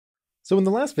So in the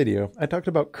last video, I talked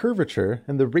about curvature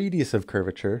and the radius of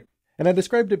curvature, and I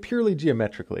described it purely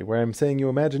geometrically, where I'm saying you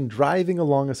imagine driving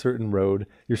along a certain road,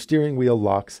 your steering wheel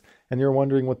locks, and you're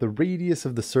wondering what the radius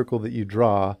of the circle that you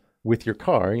draw with your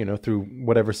car, through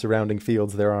whatever surrounding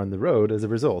fields there are on the road as a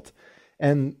result.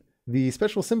 And the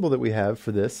special symbol that we have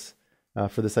for this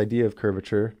idea of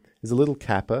curvature is a little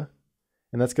kappa,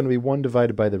 and that's going to be 1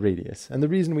 divided by the radius. And the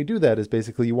reason we do that is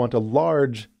basically you want a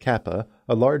large kappa,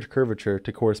 a large curvature,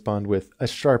 to correspond with a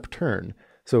sharp turn.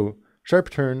 So sharp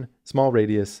turn, small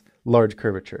radius, large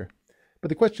curvature. But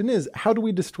the question is, how do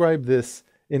we describe this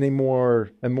in a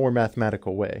more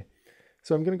mathematical way?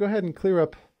 So I'm going to go ahead and clear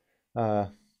up,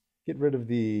 get rid of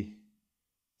the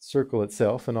circle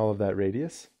itself and all of that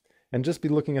radius, and just be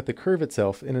looking at the curve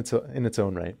itself in its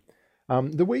own right.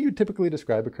 The way you typically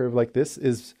describe a curve like this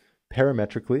is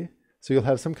parametrically. So you'll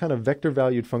have some kind of vector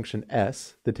valued function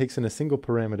s that takes in a single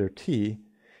parameter t,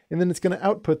 and then it's going to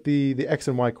output the x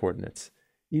and y coordinates,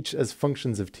 each as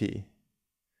functions of t.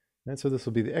 And so this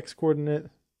will be the x coordinate,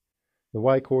 the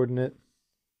y coordinate.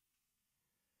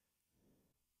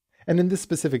 And in this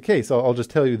specific case, I'll just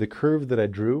tell you the curve that I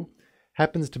drew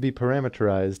happens to be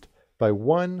parameterized by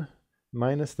 1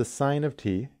 minus the sine of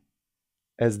t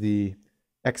as the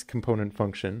x component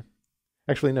function.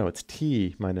 Actually, no, it's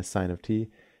t minus sine of t,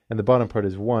 and the bottom part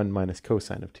is 1 minus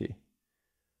cosine of t.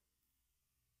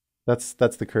 That's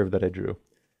the curve that I drew.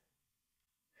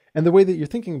 And the way that you're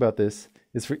thinking about this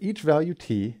is for each value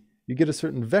t, you get a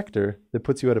certain vector that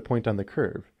puts you at a point on the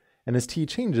curve. And as t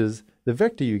changes, the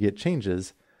vector you get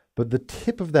changes, but the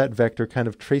tip of that vector kind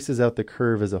of traces out the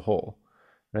curve as a whole,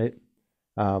 right?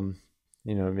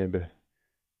 Maybe.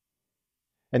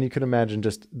 And you can imagine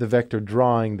just the vector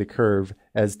drawing the curve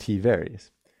as t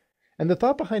varies. And the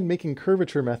thought behind making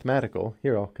curvature mathematical,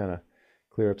 here I'll kind of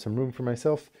clear up some room for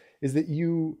myself, is that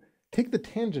you take the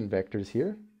tangent vectors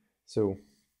here. So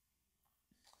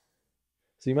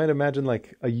you might imagine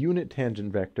like a unit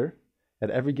tangent vector at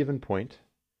every given point.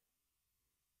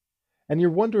 And you're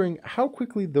wondering how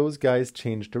quickly those guys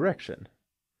change direction,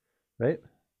 right?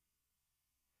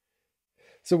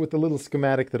 So with the little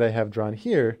schematic that I have drawn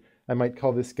here, I might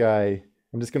call this guy,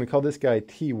 I'm just going to call this guy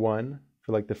T1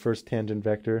 for like the first tangent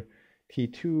vector,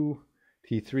 T2,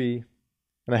 T3,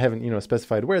 and I haven't,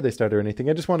 specified where they start or anything.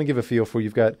 I just want to give a feel for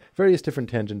you've got various different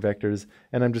tangent vectors,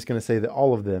 and I'm just going to say that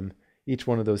all of them, each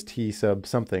one of those T sub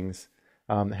somethings,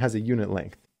 has a unit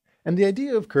length. And the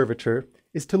idea of curvature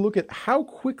is to look at how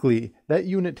quickly that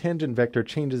unit tangent vector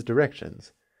changes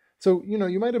directions. So,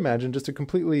 you might imagine just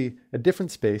a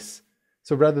different space.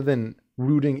 So rather than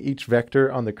rooting each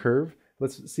vector on the curve,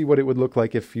 let's see what it would look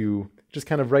like if you just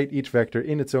kind of write each vector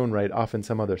in its own right off in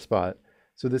some other spot.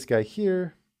 So this guy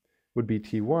here would be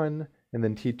T1, and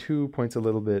then T2 points a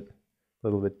little bit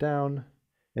down,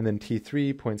 and then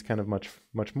T3 points kind of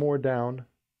much more down.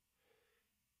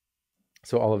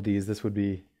 So all of these, this would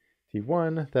be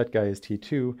T1, that guy is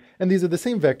T2, and these are the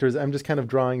same vectors. I'm just kind of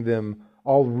drawing them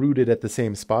all rooted at the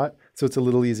same spot, so it's a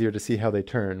little easier to see how they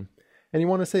turn. And you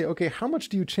want to say, okay, how much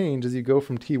do you change as you go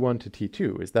from T1 to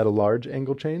T2? Is that a large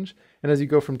angle change? And as you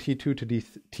go from T2 to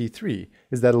T3,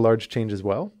 is that a large change as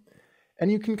well?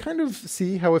 And you can kind of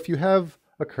see how if you have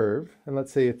a curve, and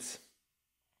let's say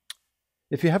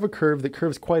if you have a curve that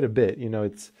curves quite a bit,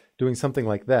 it's doing something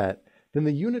like that, then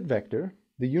the unit vector,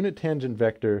 the unit tangent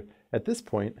vector at this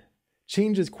point,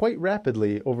 changes quite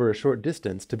rapidly over a short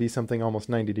distance to be something almost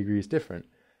 90 degrees different.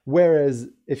 Whereas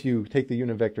if you take the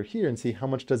unit vector here and see how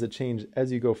much does it change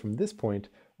as you go from this point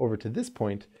over to this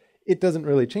point, it doesn't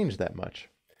really change that much.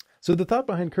 So the thought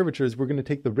behind curvature is we're going to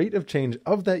take the rate of change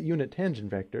of that unit tangent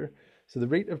vector, so the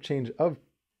rate of change of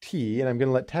t, and I'm going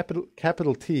to let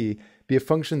capital T be a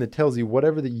function that tells you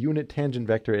whatever the unit tangent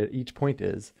vector at each point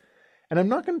is. And I'm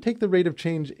not going to take the rate of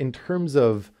change in terms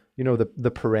of,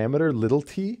 the parameter little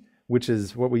t, which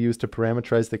is what we use to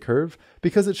parameterize the curve,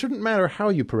 because it shouldn't matter how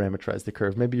you parameterize the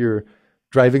curve. Maybe you're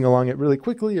driving along it really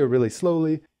quickly or really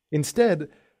slowly. Instead,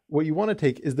 what you want to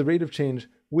take is the rate of change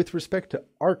with respect to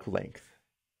arc length.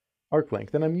 Arc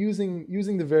length. And I'm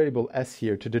using the variable s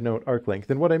here to denote arc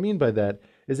length. And what I mean by that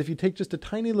is if you take just a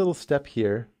tiny little step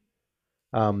here,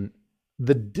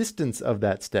 the distance of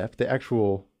that step, the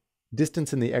actual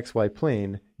distance in the xy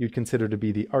plane, you'd consider to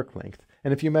be the arc length.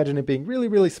 And if you imagine it being really,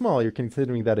 really small, you're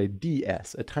considering that a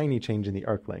ds, a tiny change in the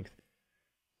arc length.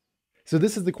 So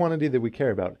this is the quantity that we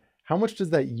care about. How much does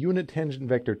that unit tangent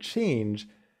vector change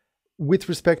with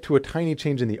respect to a tiny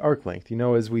change in the arc length?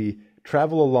 As we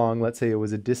travel along, let's say it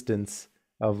was a distance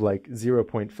of like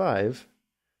 0.5,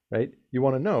 right? You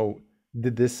want to know,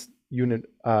 did this unit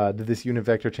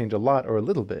vector change a lot or a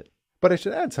little bit? But I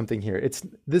should add something here. It's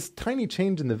this tiny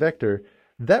change in the vector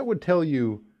that would tell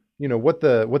you, what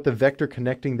the vector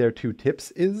connecting their two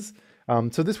tips is.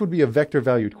 So this would be a vector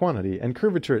valued quantity, and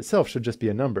curvature itself should just be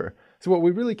a number. So what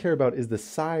we really care about is the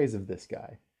size of this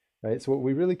guy, right? So what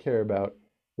we really care about,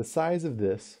 the size of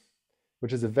this,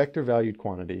 which is a vector valued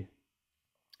quantity,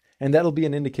 and that'll be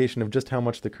an indication of just how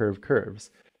much the curve curves.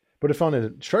 But if on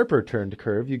a sharper turned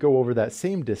curve, you go over that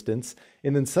same distance,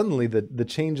 and then suddenly the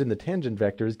change in the tangent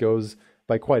vectors goes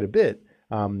by quite a bit,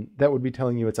 that would be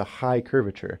telling you it's a high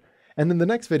curvature. And in the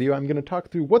next video, I'm going to talk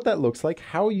through what that looks like,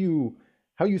 how you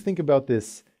think about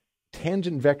this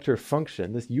tangent vector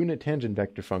function, this unit tangent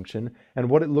vector function, and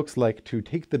what it looks like to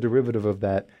take the derivative of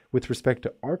that with respect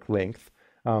to arc length.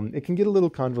 It can get a little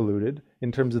convoluted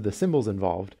in terms of the symbols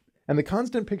involved. And the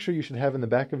constant picture you should have in the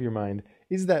back of your mind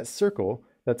is that circle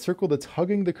that's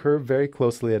hugging the curve very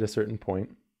closely at a certain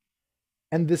point.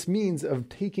 And this means of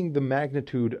taking the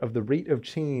magnitude of the rate of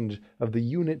change of the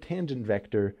unit tangent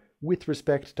vector with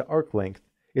respect to arc length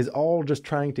is all just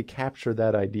trying to capture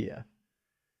that idea.